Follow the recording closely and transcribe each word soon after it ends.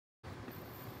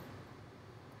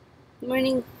Good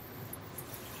morning.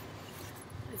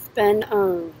 I've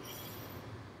been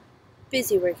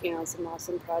busy working on some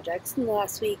awesome projects in the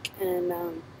last week, and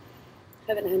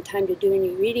haven't had time to do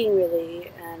any reading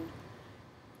really.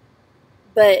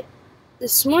 But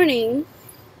this morning,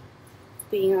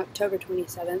 being October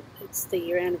 27th, it's the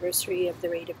year anniversary of the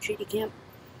raid of Treaty Camp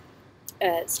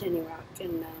at Standing Rock,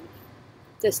 and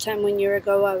this time 1 year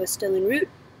ago, I was still en route,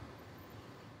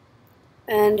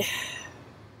 and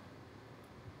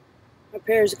my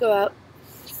prayers go out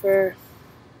for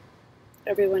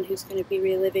everyone who's going to be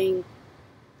reliving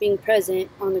being present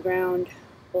on the ground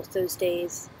both those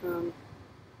days,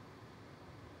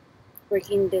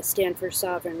 working to stand for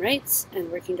sovereign rights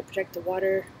and working to protect the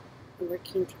water and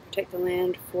working to protect the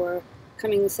land for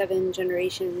coming 7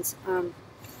 generations.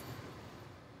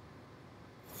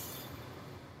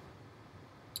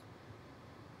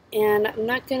 And I'm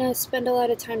not going to spend a lot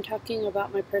of time talking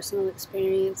about my personal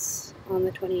experience on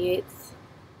the 28th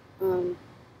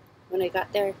when I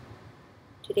got there,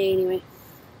 today anyway.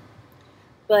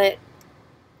 But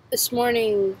this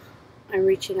morning I'm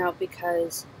reaching out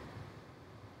because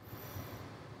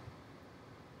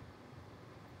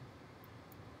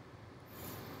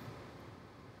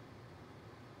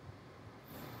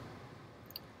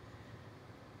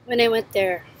when I went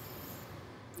there,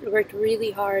 I worked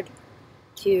really hard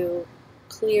to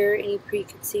clear any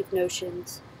preconceived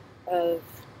notions of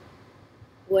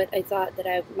what I thought that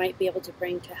I might be able to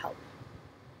bring to help.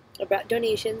 I brought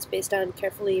donations based on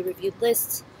carefully reviewed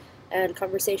lists and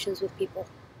conversations with people.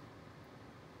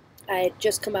 I had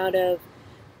just come out of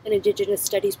an Indigenous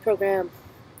Studies program,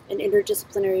 an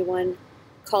interdisciplinary one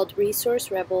called Resource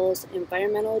Rebels,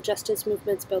 Environmental Justice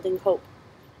Movements Building Hope.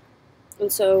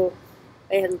 And so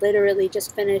I had literally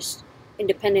just finished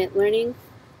independent learning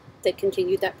that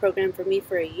continued that program for me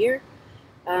for a year.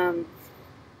 And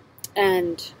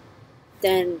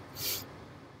then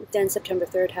September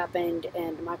 3rd happened,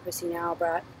 and Democracy Now!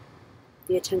 Brought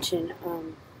the attention,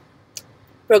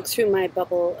 broke through my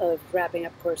bubble of wrapping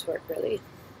up coursework, really.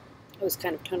 I was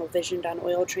kind of tunnel visioned on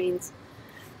oil trains.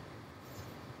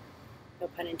 No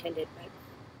pun intended, but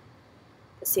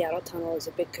the Seattle Tunnel is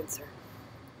a big concern.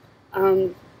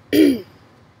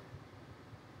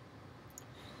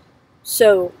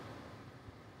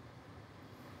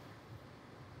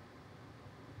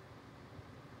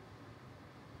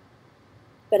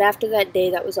 But after that day,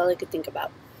 that was all I could think about.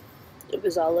 It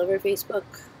was all over Facebook,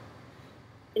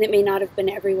 and it may not have been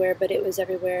everywhere, but it was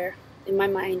everywhere in my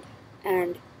mind.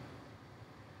 And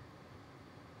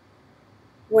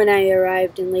when I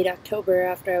arrived in late October,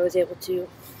 after I was able to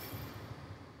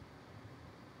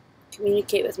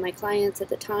communicate with my clients at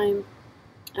the time,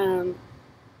 2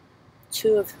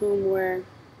 of whom were,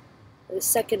 the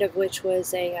second of which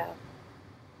was a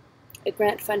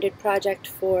grant-funded project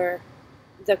for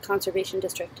the conservation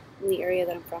district in the area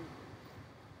that I'm from.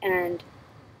 And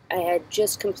I had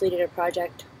just completed a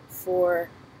project for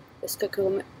the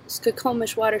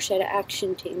Skokomish Watershed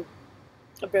Action Team,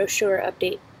 a brochure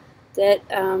update that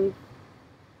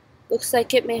looks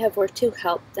like it may have worked to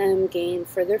help them gain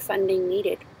further funding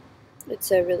needed. It's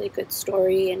a really good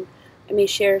story, and I may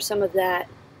share some of that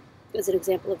as an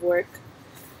example of work.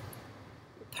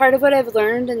 Part of what I've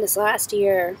learned in this last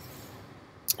year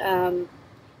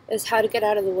is how to get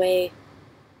out of the way,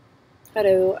 how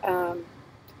to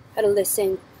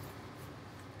listen,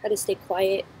 how to stay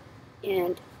quiet,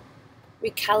 and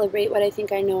recalibrate what I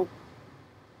think I know,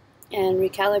 and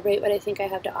recalibrate what I think I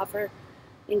have to offer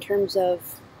in terms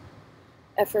of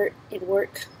effort and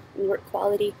work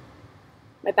quality.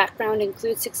 My background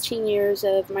includes 16 years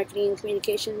of marketing and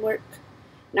communication work,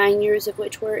 9 years of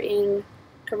which were in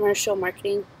commercial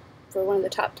marketing for one of the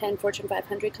top 10 Fortune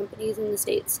 500 companies in the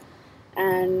States,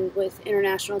 and with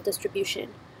international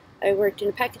distribution. I worked in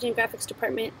a packaging graphics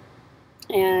department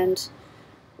and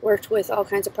worked with all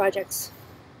kinds of projects,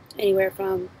 anywhere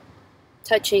from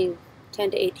touching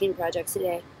 10 to 18 projects a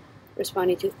day,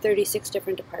 responding to 36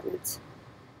 different departments.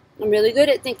 I'm really good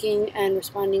at thinking and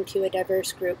responding to a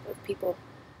diverse group of people,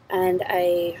 and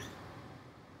I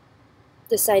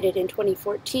decided in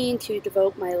 2014 to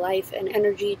devote my life and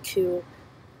energy to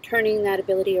turning that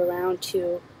ability around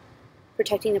to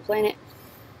protecting the planet.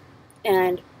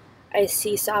 And I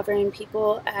see sovereign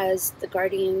people as the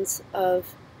guardians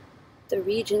of the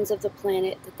regions of the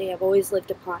planet that they have always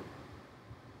lived upon.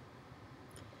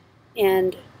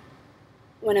 And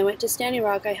when I went to Standing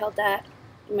Rock, I held that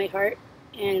in my heart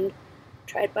and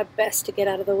tried my best to get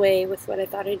out of the way with what I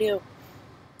thought I knew.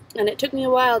 And it took me a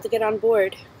while to get on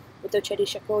board with Oceti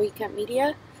Sakowin Camp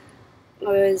Media. I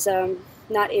was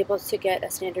not able to get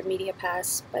a standard media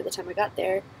pass by the time I got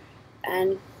there,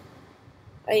 and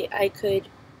I could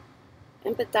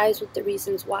empathize with the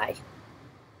reasons why.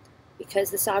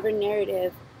 Because the sovereign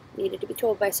narrative needed to be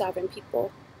told by sovereign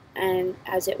people, and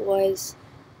as it was,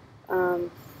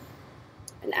 and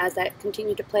as that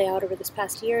continued to play out over this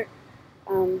past year,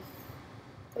 it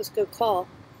was a good call.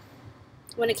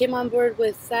 When I came on board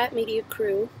with that media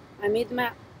crew, I made the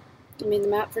map. I made the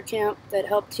map for camp that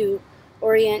helped to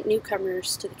orient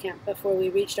newcomers to the camp before we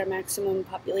reached our maximum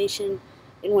population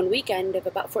in one weekend of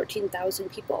about 14,000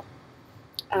 people.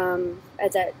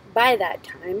 By that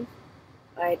time,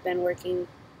 I'd been working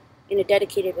in a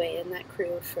dedicated way in that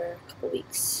crew for a couple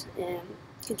weeks and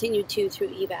continued to through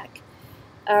evac.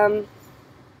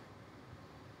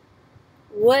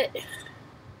 What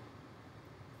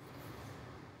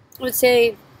I would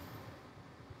say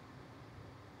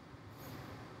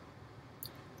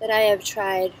that I have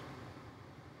tried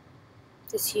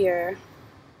this year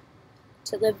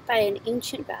to live by an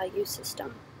ancient value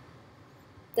system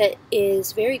that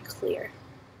is very clear,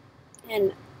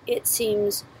 and it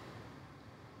seems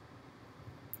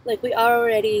like we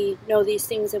already know these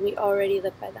things and we already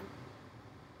live by them.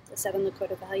 The 7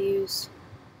 Lakota values,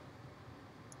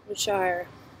 which are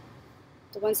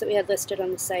the ones that we had listed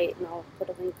on the site, and I'll put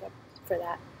a link up for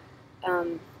that.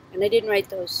 And I didn't write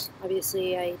those.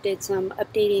 Obviously, I did some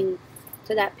updating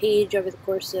to that page over the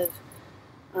course of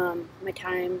my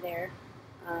time there.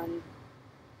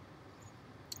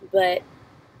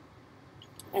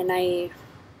 And I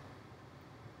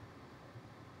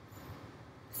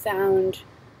found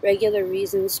regular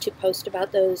reasons to post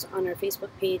about those on our Facebook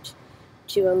page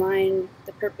to align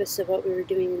the purpose of what we were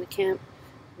doing in the camp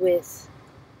with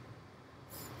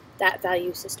that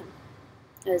value system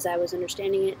as I was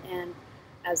understanding it and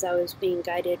as I was being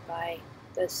guided by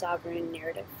the sovereign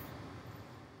narrative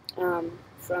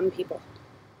from people,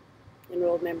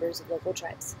 enrolled members of local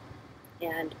tribes.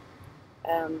 And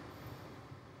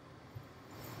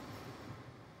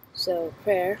so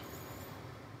prayer,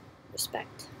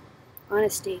 respect,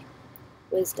 honesty,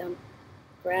 wisdom,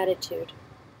 gratitude,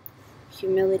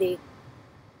 humility.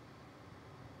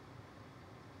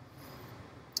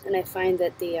 And I find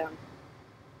that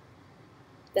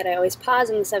that I always pause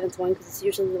in the 7th one because it's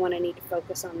usually the one I need to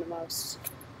focus on the most.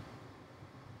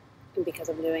 And because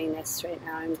I'm doing this right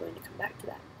now, I'm going to come back to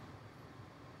that.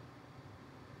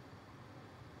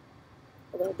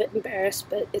 A little bit embarrassed,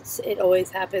 but it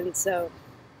always happens, so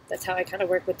that's how I kind of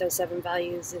work with those 7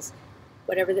 values, is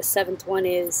whatever the 7th one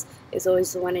is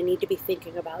always the one I need to be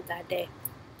thinking about that day.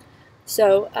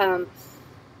 So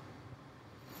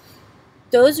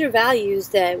those are values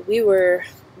that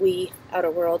we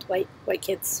outer world white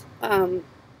kids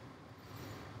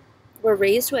were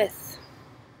raised with,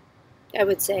 I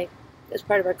would say, as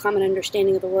part of our common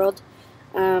understanding of the world,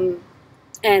 and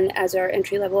as our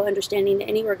entry-level understanding to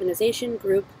any organization,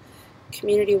 group,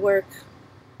 community work,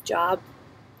 job.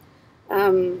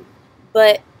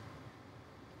 But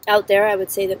out there, I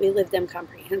would say that we lived them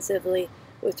comprehensively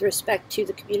with respect to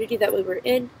the community that we were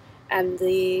in and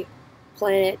the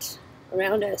planet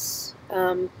around us.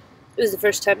 It was the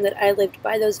first time that I lived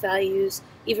by those values,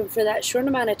 even for that short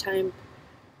amount of time,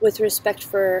 with respect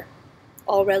for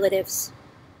all relatives,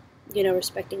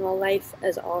 respecting all life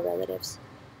as all relatives,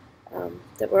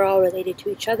 that we're all related to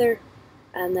each other,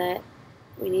 and that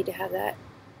we need to have that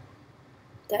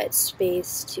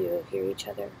space to hear each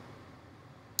other.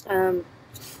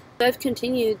 I've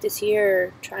continued this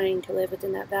year trying to live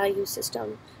within that value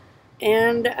system,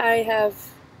 and I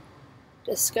have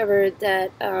discovered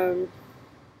that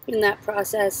in that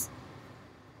process,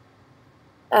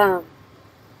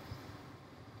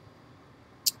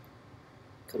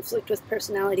 conflict with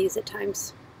personalities at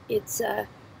times. It's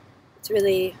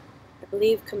really, I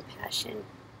believe, compassion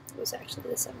was actually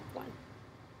the 7th one.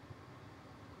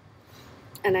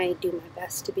 And I do my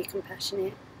best to be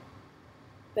compassionate,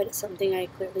 but it's something I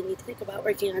clearly need to think about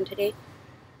working on today.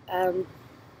 But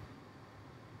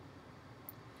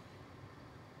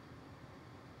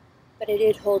I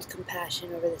did hold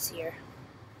compassion over this year,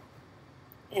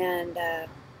 and I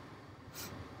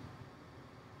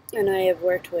have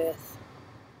worked with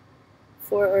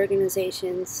 4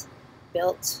 organizations,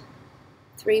 built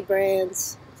 3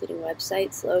 brands, including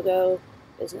websites, logo,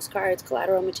 business cards,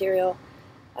 collateral material,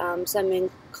 some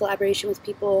in collaboration with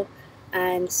people,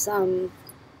 and some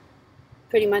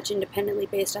pretty much independently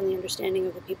based on the understanding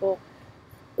of the people,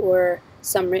 or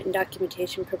some written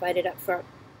documentation provided up front.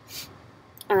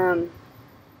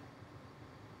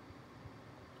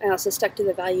 I also stuck to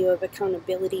the value of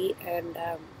accountability, and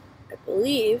I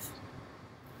believe,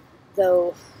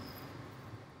 though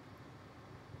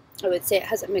I would say it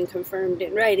hasn't been confirmed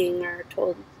in writing or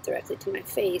told directly to my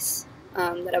face,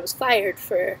 that I was fired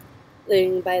for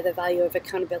living by the value of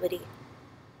accountability.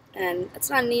 And it's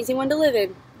not an easy one to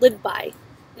live by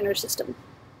in our system,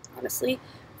 honestly.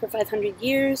 For 500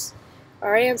 years,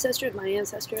 our ancestors, my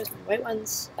white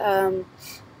ones, and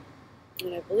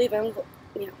I believe I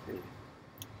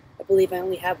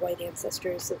only have white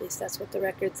ancestors. At least that's what the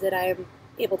records that I am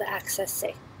able to access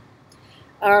say.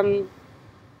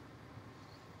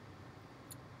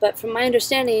 But from my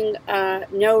understanding,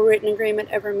 no written agreement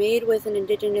ever made with an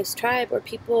indigenous tribe or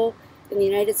people in the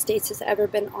United States has ever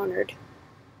been honored.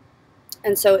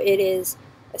 And so it is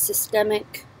a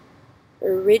systemic,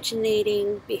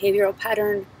 originating behavioral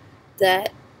pattern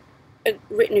that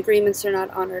written agreements are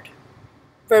not honored,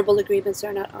 verbal agreements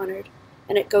are not honored.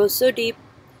 And it goes so deep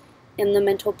in the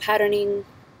mental patterning.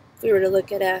 If we were to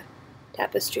look at a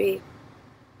tapestry,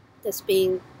 this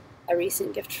being a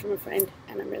recent gift from a friend,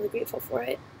 and I'm really grateful for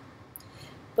it.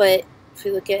 But if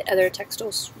we look at other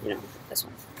textiles, this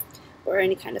one, or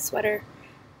any kind of sweater,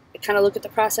 I kind of look at the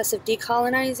process of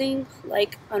decolonizing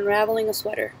like unraveling a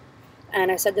sweater. And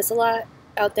I said this a lot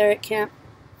out there at camp,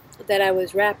 that I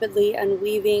was rapidly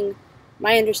unweaving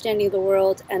my understanding of the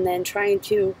world and then trying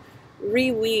to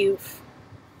reweave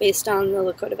based on the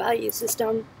Lakota value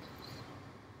system,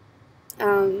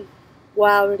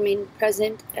 while remaining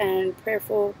present and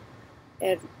prayerful.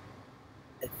 And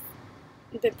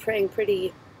I've been praying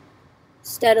pretty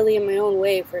steadily in my own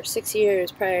way for 6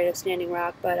 years prior to Standing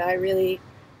Rock, but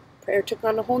prayer took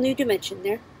on a whole new dimension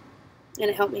there, and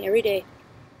it helped me every day.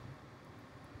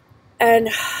 And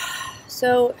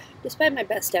so, despite my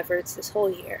best efforts this whole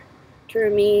year to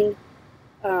remain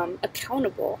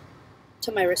accountable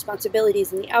to my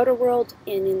responsibilities in the outer world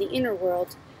and in the inner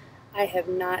world, I have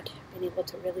not been able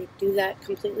to really do that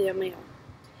completely on my own.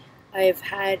 I have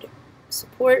had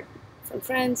support from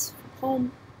friends, from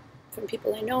home, from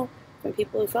people I know, from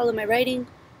people who follow my writing,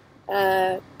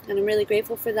 and I'm really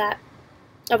grateful for that.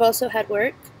 I've also had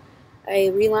work.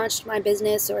 I relaunched my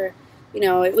business, or,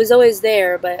 it was always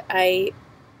there, but I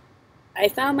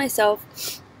found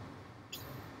myself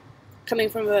coming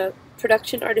from a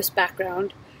production artist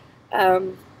background,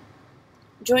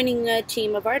 joining a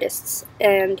team of artists.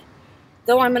 And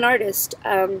though I'm an artist,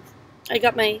 I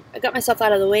got myself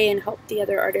out of the way and helped the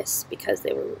other artists, because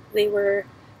they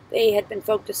had been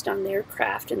focused on their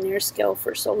craft and their skill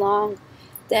for so long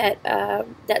that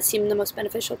that seemed the most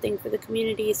beneficial thing for the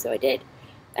community, so I did.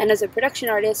 And as a production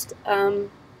artist,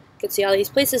 could see all these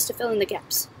places to fill in the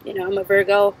gaps. I'm a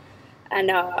Virgo,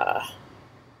 and a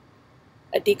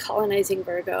decolonizing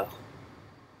Virgo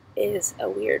is a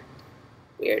weird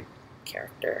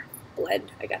character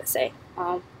blend, I gotta say.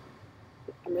 I'm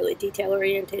really detail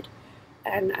oriented,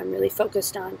 and I'm really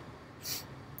focused on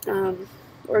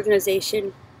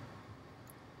organization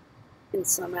in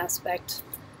some aspect.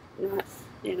 I'm not,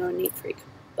 a neat freak,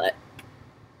 but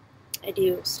I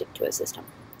do stick to a system.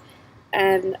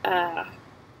 And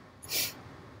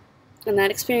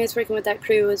that experience working with that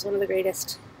crew was one of the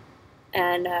greatest,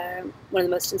 and one of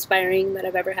the most inspiring that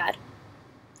I've ever had.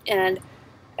 And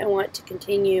I want to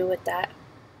continue with the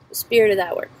spirit of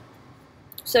that work.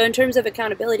 So in terms of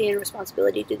accountability and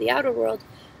responsibility to the outer world,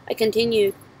 I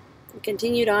continued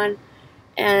on,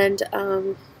 and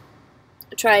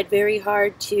tried very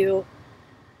hard to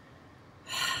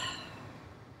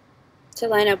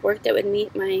line up work that would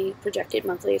meet my projected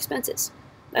monthly expenses.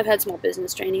 I've had small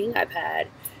business training, I've had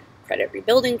credit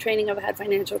rebuilding training, I've had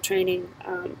financial training,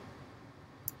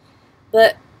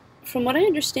 but from what I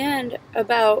understand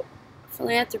about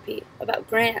philanthropy, about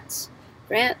grant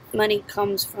money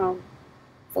comes from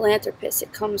philanthropists.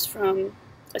 It comes from,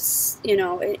 in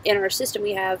our system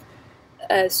we have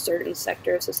a certain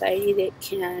sector of society that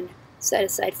can set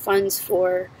aside funds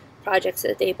for projects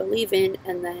that they believe in,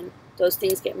 and then those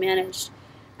things get managed.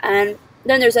 And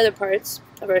then there's other parts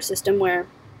of our system where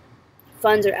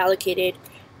funds are allocated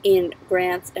in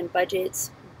grants and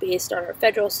budgets based on our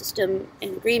federal system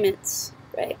and agreements,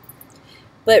 right?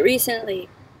 But recently,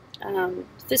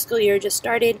 fiscal year just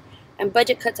started, and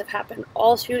budget cuts have happened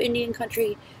all through Indian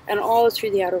country and all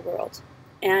through the outer world.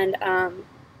 And I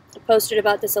posted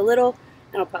about this a little,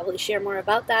 and I'll probably share more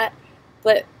about that,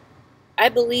 but I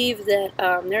believe that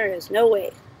there is no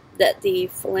way that the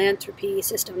philanthropy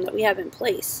system that we have in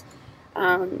place,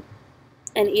 and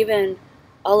even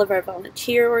all of our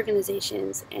volunteer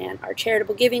organizations and our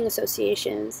charitable giving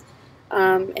associations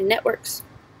and networks,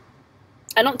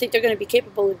 I don't think they're going to be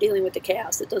capable of dealing with the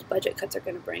chaos that those budget cuts are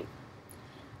going to bring.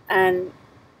 And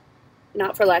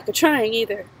not for lack of trying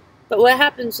either. But what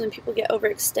happens when people get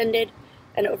overextended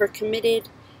and overcommitted,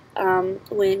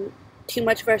 when too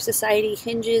much of our society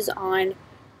hinges on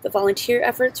the volunteer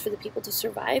efforts for the people to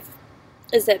survive,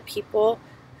 is that people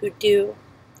who do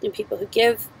and people who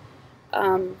give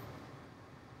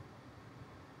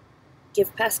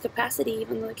give past capacity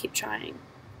even though I keep trying.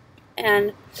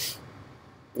 And,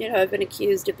 you know, I've been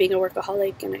accused of being a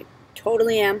workaholic, and I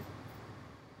totally am.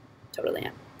 Totally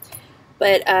am.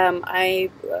 But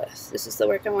this is the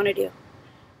work I want to do.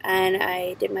 And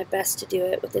I did my best to do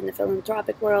it within the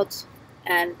philanthropic world,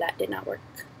 and that did not work.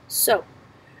 So,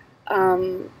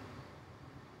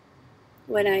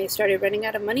 when I started running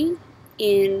out of money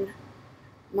in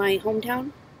my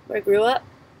hometown where I grew up,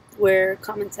 where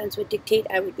common sense would dictate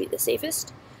I would be the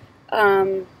safest,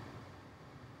 my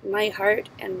heart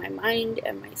and my mind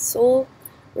and my soul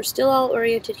were still all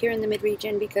oriented here in the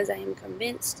mid-region, because I am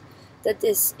convinced that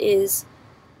this is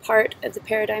part of the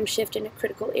paradigm shift in a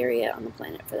critical area on the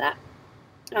planet for that.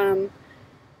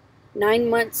 9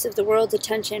 months of the world's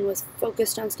attention was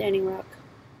focused on Standing Rock.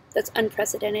 That's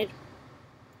unprecedented.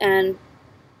 And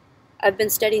I've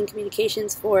been studying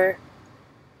communications for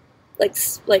like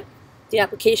the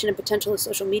application and potential of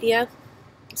social media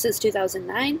since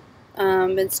 2009.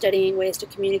 Been studying ways to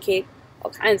communicate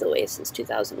all kinds of ways since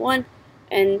 2001,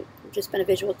 and just been a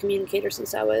visual communicator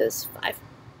since I was 5.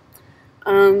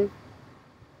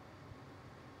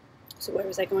 So where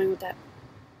was I going with that?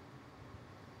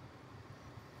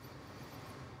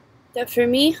 That for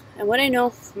me, and what I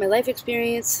know, my life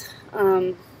experience,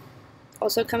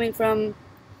 also coming from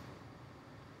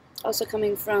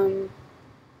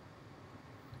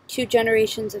 2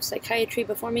 generations of psychiatry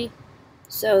before me,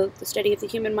 so the study of the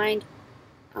human mind,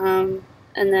 and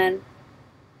then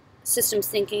systems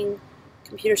thinking,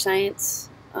 computer science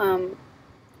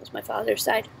was my father's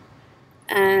side,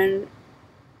 and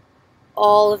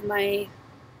all of my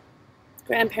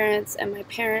grandparents and my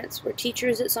parents were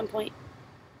teachers at some point,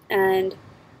 and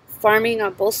farming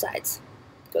on both sides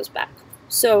goes back.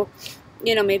 So,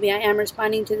 you know, maybe I am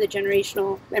responding to the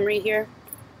generational memory here,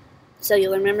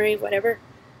 cellular memory, whatever,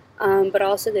 but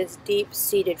also this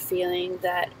deep-seated feeling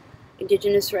that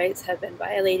Indigenous rights have been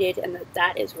violated, and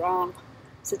that is wrong,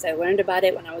 since I learned about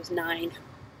it when I was 9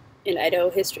 in Idaho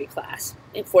history class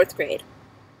in 4th grade.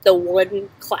 The one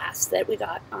class that we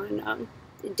got on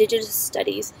Indigenous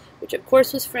studies, which of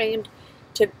course was framed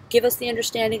to give us the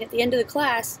understanding at the end of the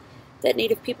class that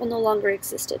Native people no longer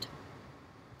existed.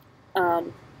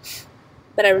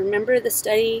 But I remember the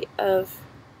study of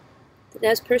the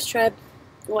Nez Perce tribe,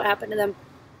 what happened to them.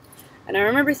 And I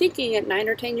remember thinking at 9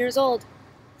 or 10 years old,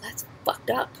 that's fucked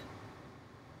up.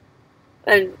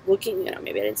 And looking, you know,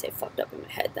 maybe I didn't say fucked up in my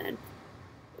head then.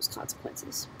 It was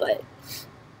consequences. But,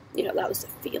 you know, that was the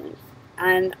feeling.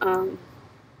 And I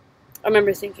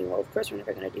remember thinking, well, of course we're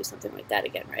never going to do something like that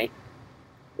again, right?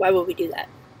 Why would we do that?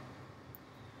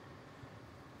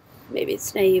 Maybe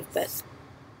it's naive, but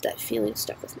that feeling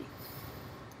stuck with me.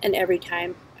 And every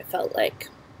time I felt like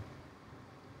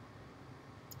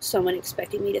someone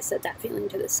expecting me to set that feeling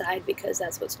to the side because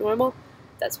that's what's normal,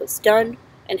 that's what's done,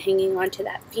 and hanging on to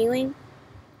that feeling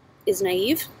is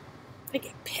naive, I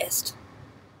get pissed.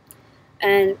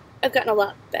 And I've gotten a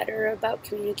lot better about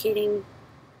communicating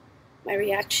my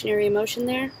reactionary emotion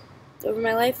there over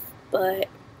my life, but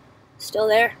still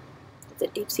there. It's a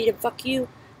deep-seated fuck you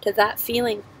to that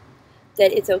feeling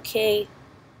that it's okay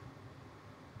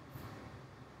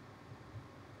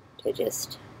to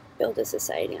just build a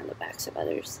society on the backs of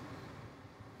others,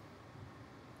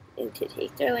 and to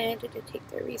take their land and to take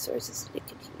their resources and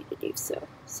to continue to do so.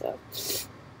 So,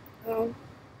 I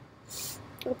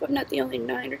hope I'm not the only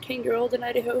 9 or 10-year-old in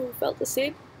Idaho who felt the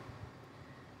same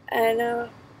and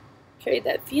carried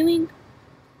that feeling.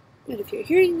 And if you're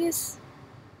hearing this,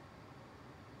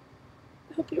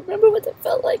 I hope you remember what that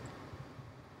felt like.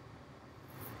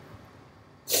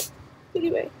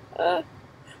 Anyway,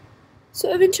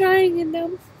 so I've been trying,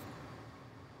 and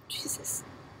Jesus.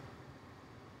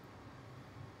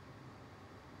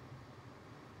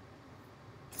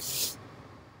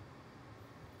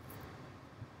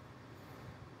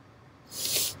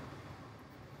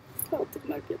 I don't think I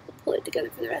might be able to pull it together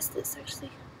for the rest of this,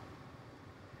 actually.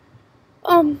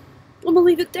 I'm gonna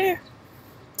leave it there.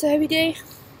 It's a heavy day.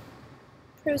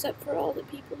 Prayers up for all the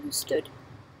people who stood.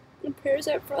 And prayers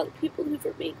up for all the people who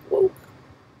remained woke.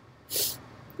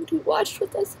 And who watched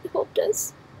with us and helped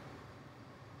us.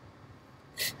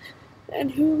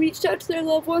 And who reached out to their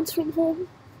loved ones from home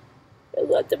and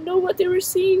let them know what they were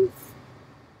seeing.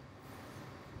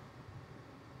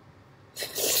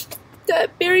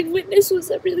 That bearing witness was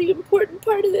a really important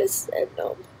part of this, and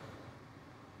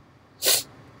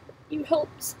you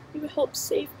helped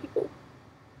save people.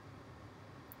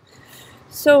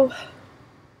 So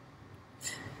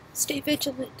stay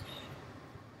vigilant.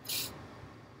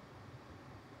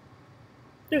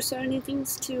 There's so many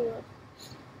things to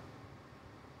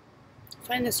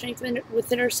find the strength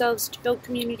within ourselves to build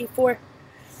community for.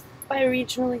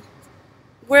 bi-regionally,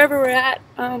 wherever we're at,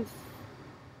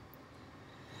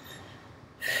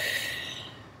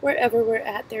 wherever we're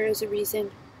at, there is a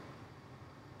reason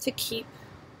to keep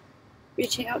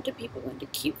reaching out to people and to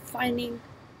keep finding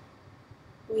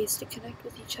ways to connect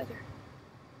with each other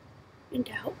and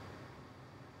to help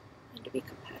and to be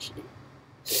compassionate.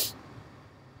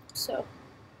 So,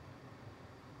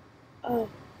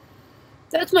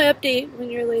 that's my update 1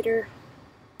 year later,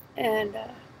 and